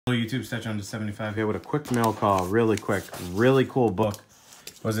Hello YouTube, StatueHunter's 75 here with a quick mail call, really quick, really cool book.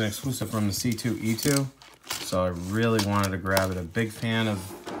 It was an exclusive from the C2E2, so I really wanted to grab it. A big fan of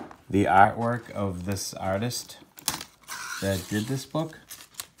the artwork of this artist that did this book.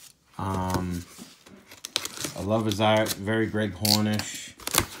 I love his art, very Greg Hornish.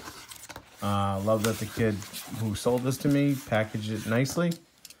 Love that the kid who sold this to me packaged it nicely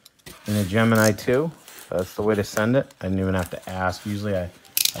in a Gemini 2. That's the way to send it. I didn't even have to ask. Usually I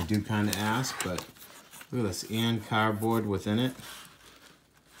do kind of ask, but look at this, and cardboard within it.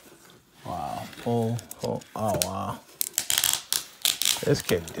 Wow. Oh wow. This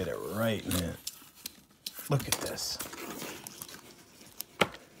kid did it right, man. Look at this.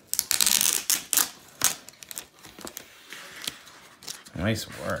 Nice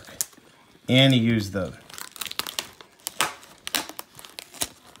work. And he used the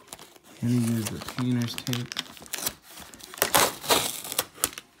painter's tape.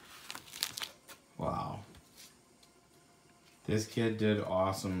 Wow. This kid did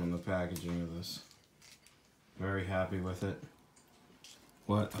awesome on the packaging of this. Very happy with it.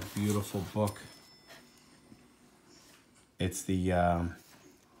 What a beautiful book. It's the,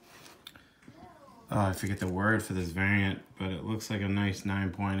 I forget the word for this variant, but it looks like a nice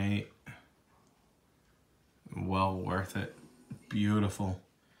 9.8. Well worth it. Beautiful.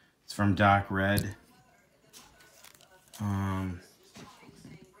 It's from Dark Red.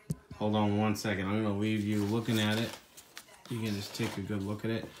 Hold on one second. I'm going to leave you looking at it. You can just take a good look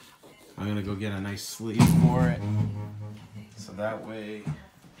at it. I'm going to go get a nice sleeve for it. So that way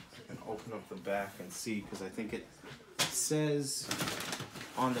I can open up the back and see, because I think it says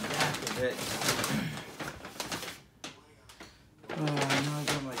on the back of it. Oh, now I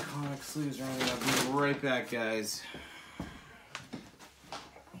got my comic sleeves running. I'll be right back, guys.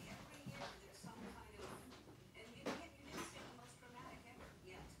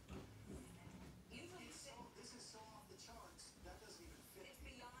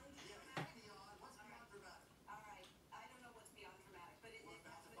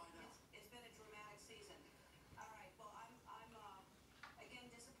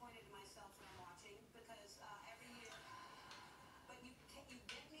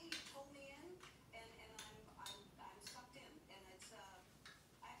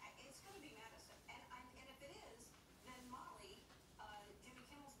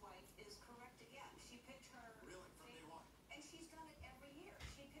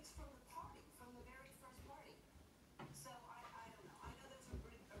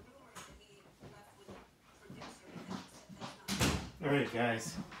 All right,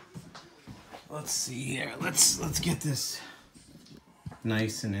 guys. Let's see here. Let's get this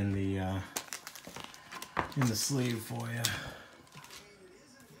nice and in the sleeve for you.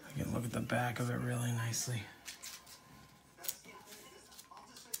 I can look at the back of it really nicely.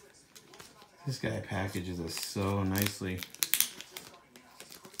 This guy packages this so nicely.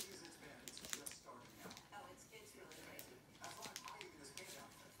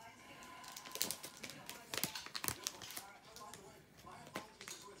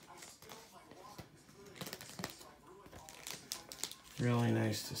 Really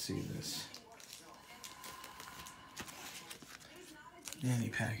nice to see this. And he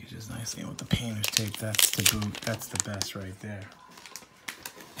packages nicely with the painter's tape. That's the boot. That's the best right there.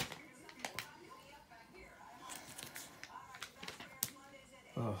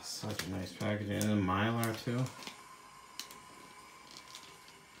 Oh, such a nice packaging. And then Mylar too.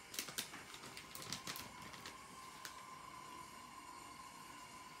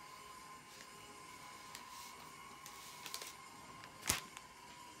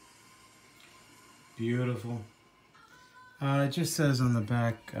 Beautiful. It just says on the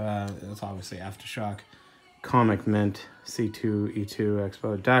back, it's obviously Aftershock, Comic Mint, C2E2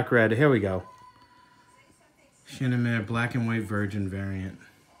 Expo, Dark Red. Here we go. Shinamere black and white virgin variant.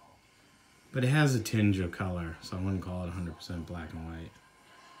 But it has a tinge of color, so I wouldn't call it 100% black and white.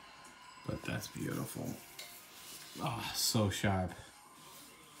 But that's beautiful. Oh, so sharp.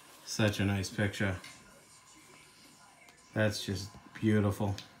 Such a nice picture. That's just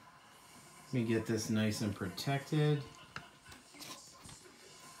beautiful. Let me get this nice and protected.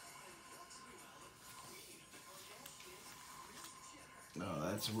 Oh,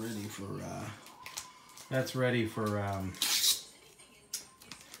 that's ready for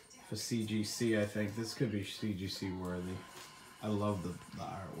CGC, I think. This could be CGC worthy. I love the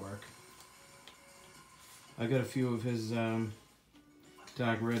artwork. I got a few of his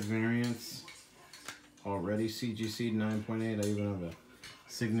Dark Red variants already CGC 9.8. I even have a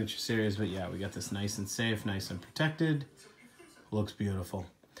signature series, but yeah, we got this nice and safe, nice and protected. Looks beautiful.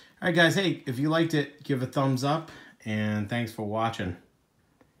 All right, guys, hey, if you liked it, give a thumbs up, and thanks for watching.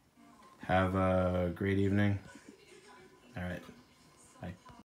 Have a great evening. All right.